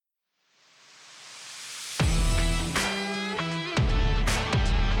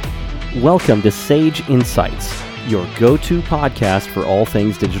Welcome to Sage Insights, your go-to podcast for all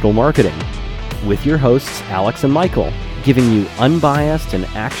things digital marketing, with your hosts Alex and Michael, giving you unbiased and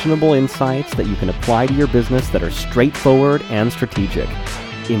actionable insights that you can apply to your business that are straightforward and strategic.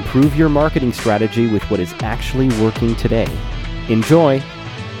 Improve your marketing strategy with what is actually working today. Enjoy!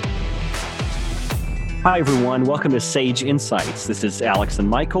 Hi everyone, welcome to Sage Insights. This is Alex and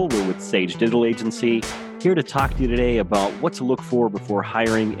Michael. We're with Sage Digital Agency, here to talk to you today about what to look for before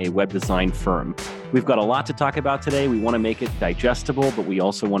hiring a web design firm. We've got a lot to talk about today. We want to make it digestible, but we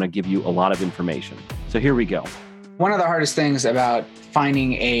also want to give you a lot of information. So here we go. One of the hardest things about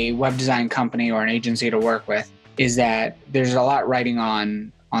finding a web design company or an agency to work with is that there's a lot writing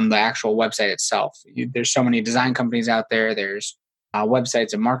on the actual website itself. There's so many design companies out there. There's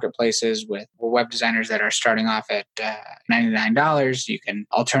websites and marketplaces with web designers that are starting off at $99. You can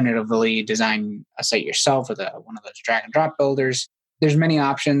alternatively design a site yourself with one of those drag and drop builders. There's many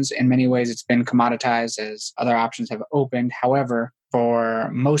options. In many ways, it's been commoditized as other options have opened. However, for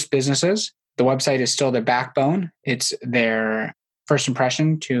most businesses, the website is still their backbone. It's their first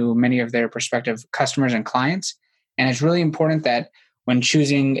impression to many of their prospective customers and clients. And it's really important that when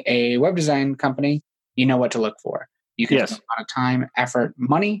choosing a web design company, you know what to look for. You can spend a lot of time, effort,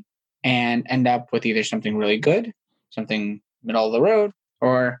 money, and end up with either something really good, something middle of the road,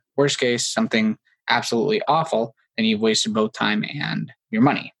 or worst case, something absolutely awful, and you've wasted both time and your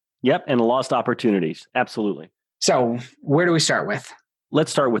money. Yep, and lost opportunities. Absolutely. So where do we start with?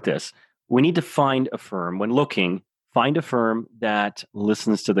 Let's start with this. We need to find a firm. When looking, find a firm that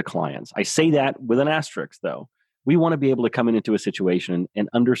listens to the clients. I say that with an asterisk, though. We want to be able to come into a situation and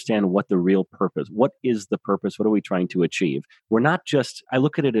understand what the real purpose, what is the purpose, what are we trying to achieve? We're not just, I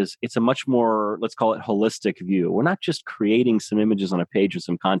look at it as it's a much more, let's call it holistic view. We're not just creating some images on a page and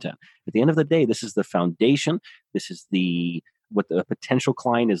some content. At the end of the day, this is the foundation. This is what the potential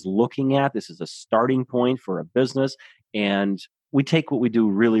client is looking at. This is a starting point for a business. And we take what we do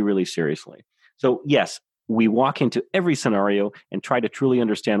really, really seriously. So yes, we walk into every scenario and try to truly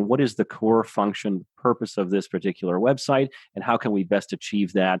understand what is the core function, purpose of this particular website, and how can we best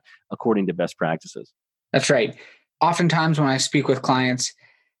achieve that according to best practices. That's right. Oftentimes when I speak with clients,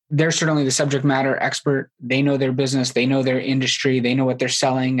 they're certainly the subject matter expert. They know their business, they know their industry, they know what they're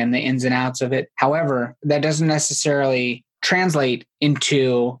selling and the ins and outs of it. However, that doesn't necessarily translate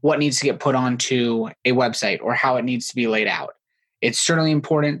into what needs to get put onto a website or how it needs to be laid out. It's certainly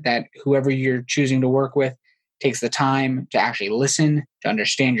important that whoever you're choosing to work with takes the time to actually listen, to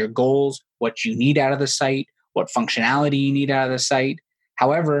understand your goals, what you need out of the site, what functionality you need out of the site.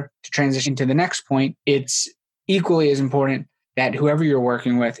 However, to transition to the next point, it's equally as important that whoever you're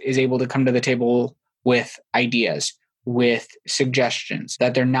working with is able to come to the table with ideas, with suggestions,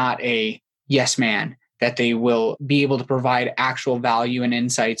 that they're not a yes man, that they will be able to provide actual value and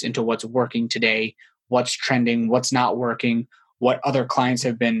insights into what's working today, what's trending, what's not working, what other clients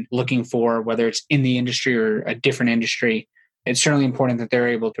have been looking for, whether it's in the industry or a different industry. It's certainly important that they're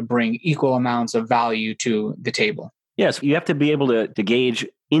able to bring equal amounts of value to the table. Yes, you have to be able to gauge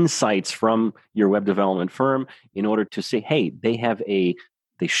insights from your web development firm in order to say, hey,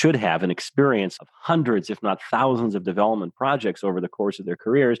 they should have an experience of hundreds, if not thousands of development projects over the course of their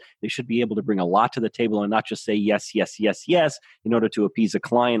careers. They should be able to bring a lot to the table and not just say yes, yes, yes, yes, in order to appease a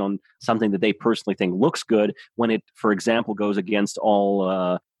client on something that they personally think looks good when it, for example, goes against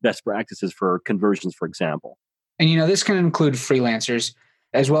all best practices for conversions, for example. And this can include freelancers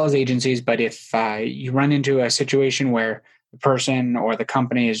as well as agencies. But if you run into a situation where the person or the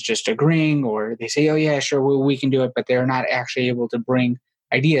company is just agreeing, or they say, oh yeah, sure, we can do it, but they're not actually able to bring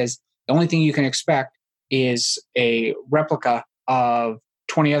ideas, the only thing you can expect is a replica of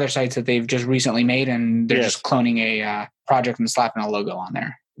 20 other sites that they've just recently made, and they're just cloning a project and slapping a logo on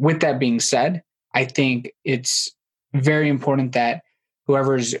there. With that being said, I think it's very important that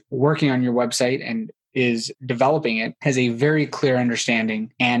whoever's working on your website and is developing it has a very clear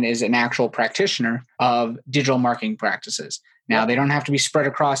understanding and is an actual practitioner of digital marketing practices. Now, they don't have to be spread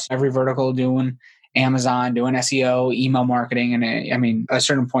across every vertical doing Amazon, doing SEO, email marketing. And at a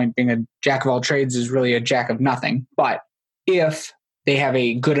certain point, being a jack of all trades is really a jack of nothing. But if they have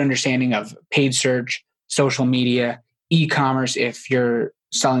a good understanding of paid search, social media, e-commerce, if you're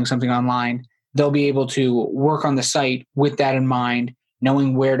selling something online, they'll be able to work on the site with that in mind,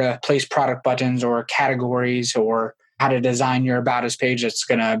 knowing where to place product buttons or categories or how to design your About Us page that's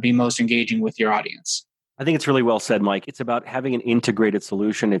going to be most engaging with your audience. I think it's really well said, Mike. It's about having an integrated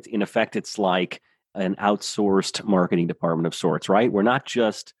solution. It's like an outsourced marketing department of sorts, right? We're not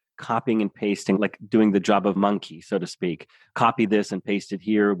just copying and pasting, like doing the job of monkey, so to speak. Copy this and paste it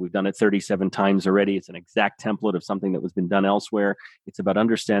here. We've done it 37 times already. It's an exact template of something that was been done elsewhere. It's about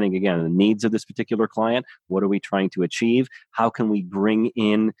understanding, again, the needs of this particular client. What are we trying to achieve? How can we bring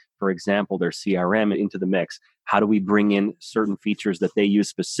in, for example, their CRM into the mix? How do we bring in certain features that they use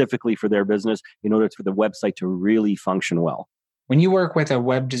specifically for their business in order for the website to really function well? When you work with a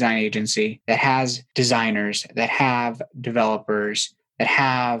web design agency that has designers, that have developers, that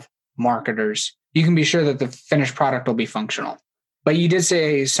have marketers, you can be sure that the finished product will be functional. But you did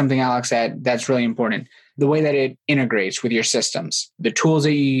say something, Alex, that's really important. The way that it integrates with your systems, the tools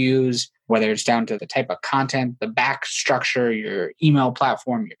that you use, whether it's down to the type of content, the back structure, your email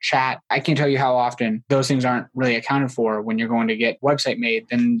platform, your chat. I can't tell you how often those things aren't really accounted for when you're going to get a website made.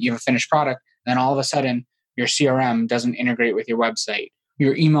 Then you have a finished product. Then all of a sudden, your CRM doesn't integrate with your website.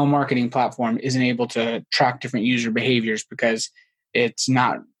 Your email marketing platform isn't able to track different user behaviors because it's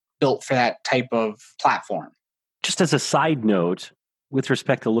not built for that type of platform. Just as a side note, with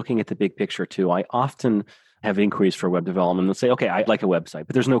respect to looking at the big picture too, I often have inquiries for web development and say, okay, I like a website,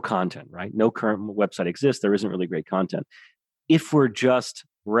 but there's no content, right? No current website exists. There isn't really great content. If we're just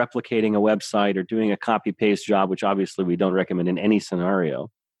replicating a website or doing a copy paste job, which obviously we don't recommend in any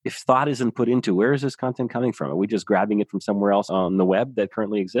scenario, if thought isn't put into where is this content coming from? Are we just grabbing it from somewhere else on the web that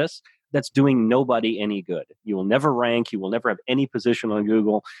currently exists? That's doing nobody any good. You will never rank. You will never have any position on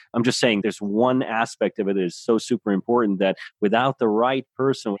Google. I'm just saying there's one aspect of it that is so super important that without the right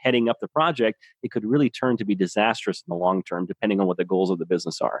person heading up the project, it could really turn to be disastrous in the long term, depending on what the goals of the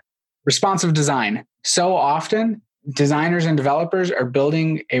business are. Responsive design. So often, designers and developers are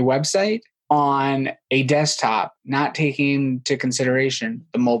building a website on a desktop, not taking into consideration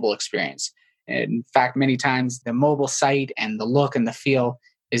the mobile experience. In fact, many times the mobile site and the look and the feel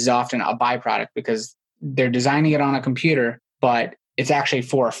is often a byproduct because they're designing it on a computer, but it's actually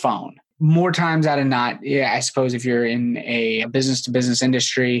for a phone. More times out of not, I suppose if you're in a business-to-business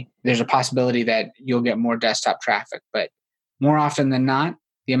industry, there's a possibility that you'll get more desktop traffic. But more often than not,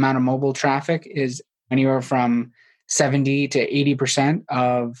 the amount of mobile traffic is anywhere from 70 to 80%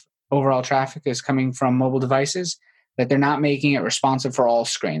 of overall traffic is coming from mobile devices, that they're not making it responsive for all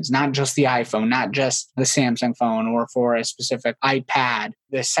screens, not just the iPhone, not just the Samsung phone or for a specific iPad.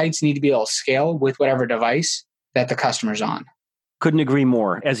 The sites need to be able to scale with whatever device that the customer's on. Couldn't agree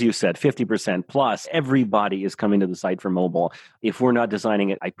more. As you said, 50% plus. Everybody is coming to the site for mobile. If we're not designing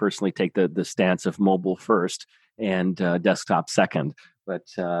it, I personally take the stance of mobile first and desktop second. But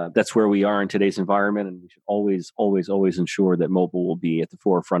that's where we are in today's environment, and we should always ensure that mobile will be at the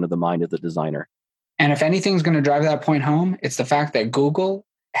forefront of the mind of the designer. And if anything's going to drive that point home, it's the fact that Google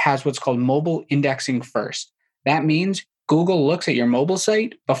has what's called mobile indexing first. That means Google looks at your mobile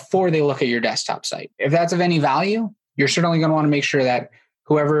site before they look at your desktop site. If that's of any value, you're certainly going to want to make sure that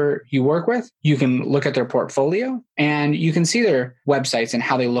whoever you work with, you can look at their portfolio and you can see their websites and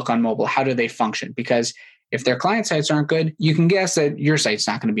how they look on mobile. How do they function? Because if their client sites aren't good, you can guess that your site's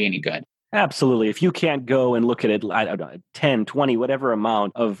not going to be any good. Absolutely. If you can't go and look at it, I don't know, 10, 20, whatever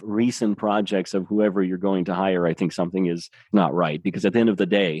amount of recent projects of whoever you're going to hire, I think something is not right. Because at the end of the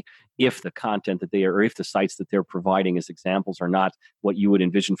day, if the content that they are, or if the sites that they're providing as examples are not what you would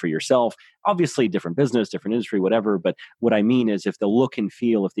envision for yourself, obviously different business, different industry, whatever. But what I mean is if the look and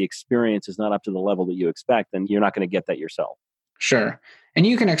feel, if the experience is not up to the level that you expect, then you're not going to get that yourself. Sure. And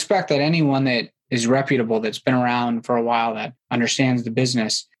you can expect that anyone that is reputable, that's been around for a while, that understands the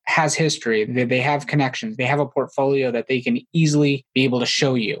business, has history, they have connections, they have a portfolio that they can easily be able to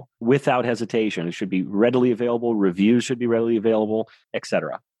show you. Without hesitation. It should be readily available. Reviews should be readily available,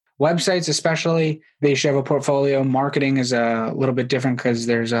 etc. Websites especially, they should have a portfolio. Marketing is a little bit different because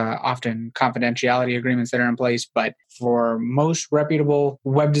there's often confidentiality agreements that are in place. But for most reputable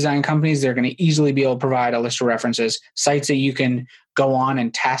web design companies, they're going to easily be able to provide a list of references, sites that you can go on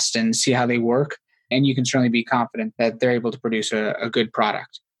and test and see how they work. And you can certainly be confident that they're able to produce a good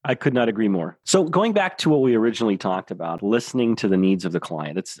product. I could not agree more. So going back to what we originally talked about, listening to the needs of the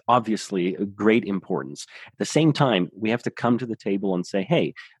client, it's obviously a great importance. At the same time, we have to come to the table and say,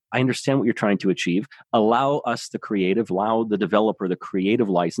 hey, I understand what you're trying to achieve. Allow us the creative, allow the developer the creative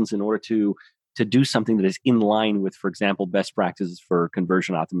license in order to do something that is in line with, for example, best practices for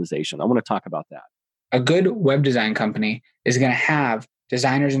conversion optimization. I want to talk about that. A good web design company is going to have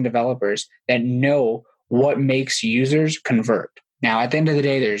designers and developers that know what makes users convert. Now, at the end of the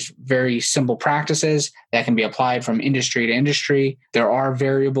day, there's very simple practices that can be applied from industry to industry. There are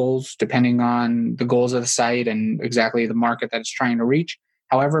variables depending on the goals of the site and exactly the market that it's trying to reach.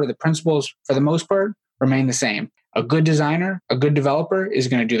 However, the principles, for the most part, remain the same. A good designer, a good developer is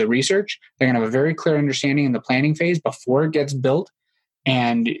going to do the research. They're going to have a very clear understanding in the planning phase before it gets built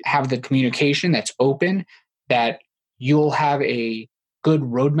and have the communication that's open, that you'll have a good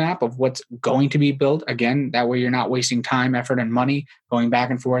roadmap of what's going to be built. Again, that way you're not wasting time, effort, and money going back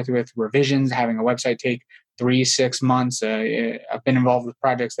and forth with revisions, having a website take 3-6 months. I've been involved with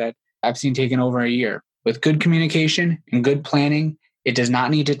projects that I've seen taken over a year. With good communication and good planning, it does not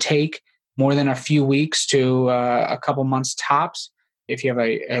need to take more than a few weeks to a couple months tops. If you have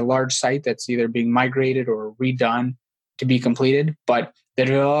a large site that's either being migrated or redone to be completed, but the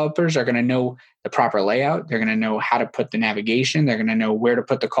developers are going to know the proper layout. They're going to know how to put the navigation. They're going to know where to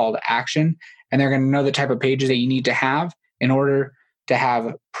put the call to action. And they're going to know the type of pages that you need to have in order to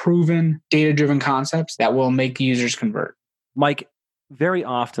have proven data-driven concepts that will make users convert. Mike, very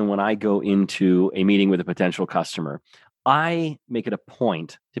often when I go into a meeting with a potential customer, I make it a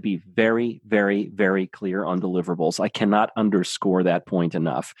point to be very, very, very clear on deliverables. I cannot underscore that point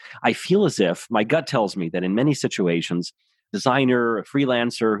enough. I feel as if my gut tells me that in many situations, designer, a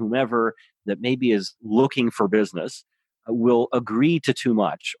freelancer, whomever that maybe is looking for business will agree to too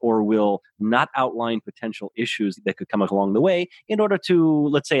much or will not outline potential issues that could come along the way in order to,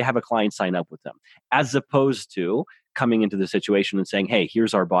 let's say, have a client sign up with them, as opposed to coming into the situation and saying, hey,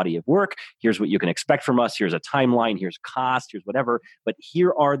 here's our body of work. Here's what you can expect from us. Here's a timeline. Here's cost. Here's whatever. But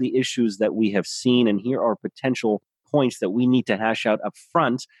here are the issues that we have seen, and here are potential points that we need to hash out up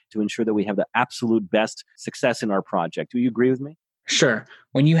front to ensure that we have the absolute best success in our project. Do you agree with me? Sure.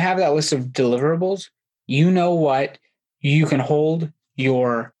 When you have that list of deliverables, you know what you can hold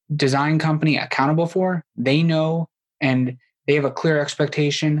your design company accountable for. They know, and they have a clear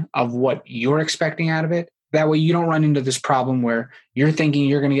expectation of what you're expecting out of it. That way you don't run into this problem where you're thinking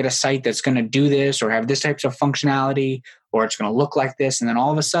you're going to get a site that's going to do this or have this types of functionality, or it's going to look like this. And then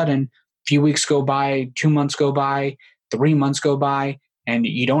all of a sudden, a few weeks go by, 2 months go by, 3 months go by, and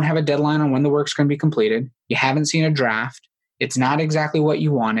you don't have a deadline on when the work's going to be completed. You haven't seen a draft. It's not exactly what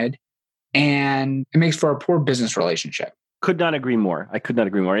you wanted. And it makes for a poor business relationship. Could not agree more. I could not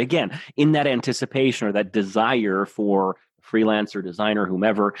agree more. Again, in that anticipation or that desire for freelancer, designer,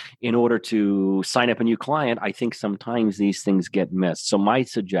 whomever, in order to sign up a new client, I think sometimes these things get missed. So my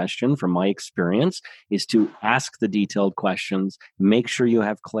suggestion from my experience is to ask the detailed questions, make sure you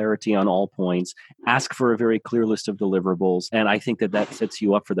have clarity on all points, ask for a very clear list of deliverables. And I think that that sets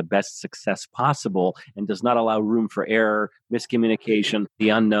you up for the best success possible and does not allow room for error, miscommunication, the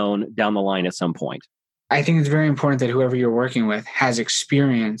unknown down the line at some point. I think it's very important that whoever you're working with has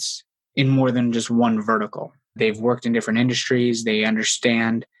experience in more than just one vertical. They've worked in different industries. They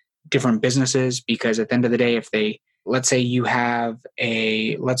understand different businesses, because at the end of the day, let's say you're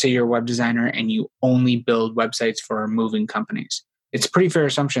a web designer and you only build websites for moving companies. It's a pretty fair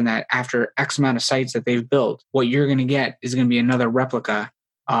assumption that after X amount of sites that they've built, what you're going to get is going to be another replica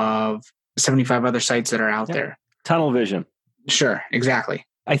of 75 other sites that are out there. Tunnel vision. Sure, exactly.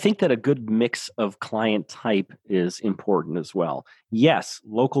 I think that a good mix of client type is important as well. Yes,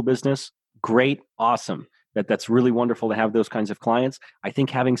 local business, great, awesome. That's really wonderful to have those kinds of clients. I think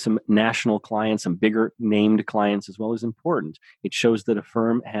having some national clients, some bigger named clients as well is important. It shows that a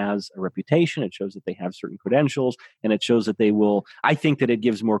firm has a reputation. It shows that they have certain credentials, and it shows that I think that it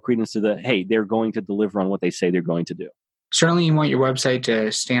gives more credence to hey, they're going to deliver on what they say they're going to do. Certainly you want your website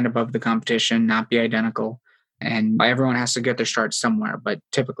to stand above the competition, not be identical. And everyone has to get their start somewhere, but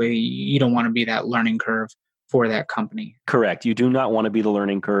typically you don't want to be that learning curve for that company. Correct. You do not want to be the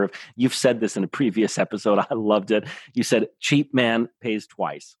learning curve. You've said this in a previous episode. I loved it. You said, cheap man pays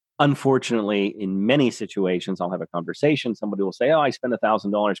twice. Unfortunately, in many situations, I'll have a conversation. Somebody will say, I spent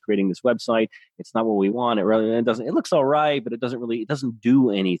 $1,000 creating this website. It's not what we want. It looks all right, but it doesn't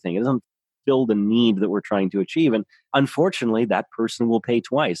do anything. It doesn't fill the need that we're trying to achieve. And unfortunately, that person will pay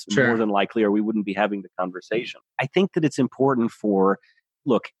twice, more than likely, or we wouldn't be having the conversation. I think that it's important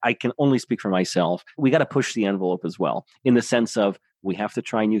look, I can only speak for myself. We got to push the envelope as well, in the sense of we have to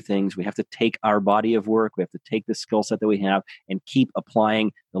try new things. We have to take our body of work. We have to take the skill set that we have and keep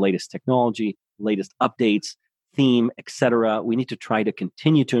applying the latest technology, latest updates, theme, etc. We need to try to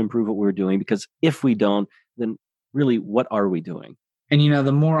continue to improve what we're doing, because if we don't, then really, what are we doing? And,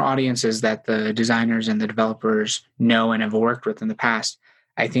 the more audiences that the designers and the developers know and have worked with in the past,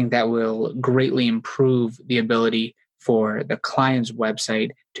 I think that will greatly improve the ability for the client's website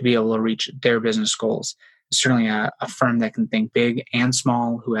to be able to reach their business goals. Certainly a firm that can think big and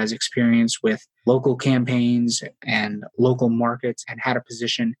small, who has experience with local campaigns and local markets and how to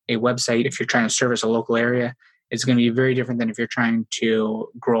position a website if you're trying to service a local area, is going to be very different than if you're trying to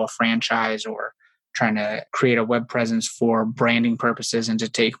grow a franchise or trying to create a web presence for branding purposes and to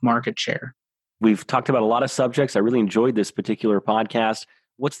take market share. We've talked about a lot of subjects. I really enjoyed this particular podcast.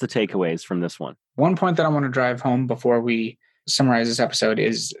 What's the takeaways from this one? One point that I want to drive home before we summarize this episode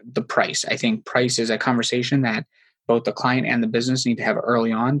is the price. I think price is a conversation that both the client and the business need to have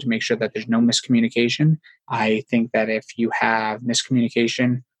early on to make sure that there's no miscommunication. I think that if you have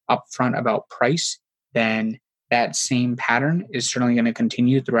miscommunication upfront about price, then that same pattern is certainly going to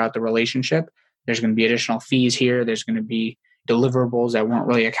continue throughout the relationship. There's going to be additional fees here. There's going to be deliverables that weren't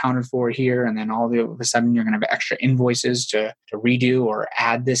really accounted for here. And then all of a sudden, you're going to have extra invoices to redo or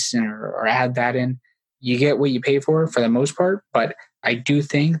add this in or add that in. You get what you pay for the most part. But I do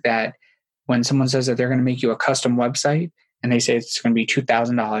think that when someone says that they're going to make you a custom website and they say it's going to be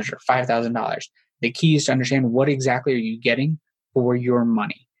 $2,000 or $5,000, the key is to understand what exactly are you getting for your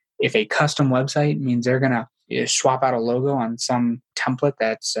money. If a custom website means they're going to swap out a logo on some template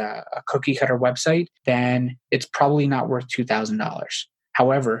that's a cookie cutter website, then it's probably not worth $2,000.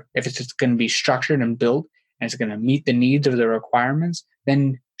 However, if it's just going to be structured and built and it's going to meet the needs of the requirements,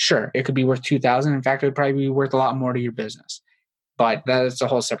 then sure, it could be worth $2,000. In fact, it would probably be worth a lot more to your business. But that's a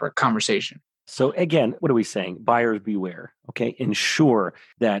whole separate conversation. So again, what are we saying? Buyers beware. Okay. Ensure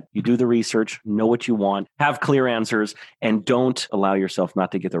that you do the research, know what you want, have clear answers, and don't allow yourself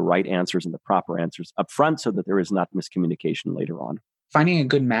not to get the right answers and the proper answers up front so that there is not miscommunication later on. Finding a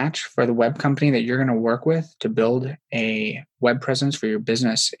good match for the web company that you're going to work with to build a web presence for your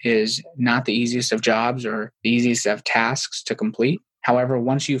business is not the easiest of jobs or the easiest of tasks to complete. However,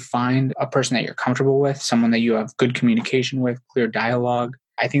 once you find a person that you're comfortable with, someone that you have good communication with, clear dialogue,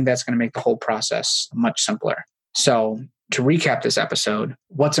 I think that's going to make the whole process much simpler. So to recap this episode,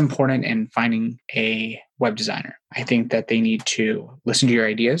 what's important in finding a web designer? I think that they need to listen to your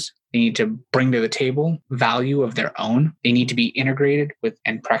ideas. They need to bring to the table value of their own. They need to be integrated with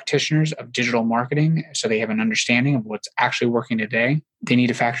and practitioners of digital marketing so they have an understanding of what's actually working today. They need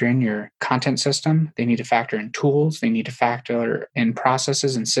to factor in your content system. They need to factor in tools. They need to factor in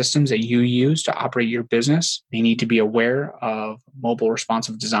processes and systems that you use to operate your business. They need to be aware of mobile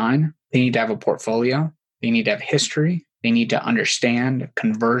responsive design. They need to have a portfolio. They need to have history. They need to understand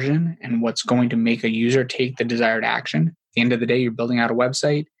conversion and what's going to make a user take the desired action. At the end of the day, you're building out a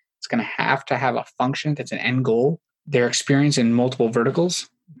website. It's going to have a function that's an end goal. Their experience in multiple verticals.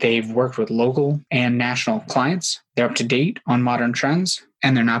 They've worked with local and national clients. They're up to date on modern trends,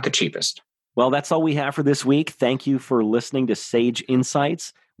 and they're not the cheapest. Well, that's all we have for this week. Thank you for listening to Sage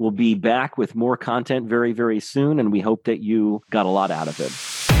Insights. We'll be back with more content very, very soon, and we hope that you got a lot out of it.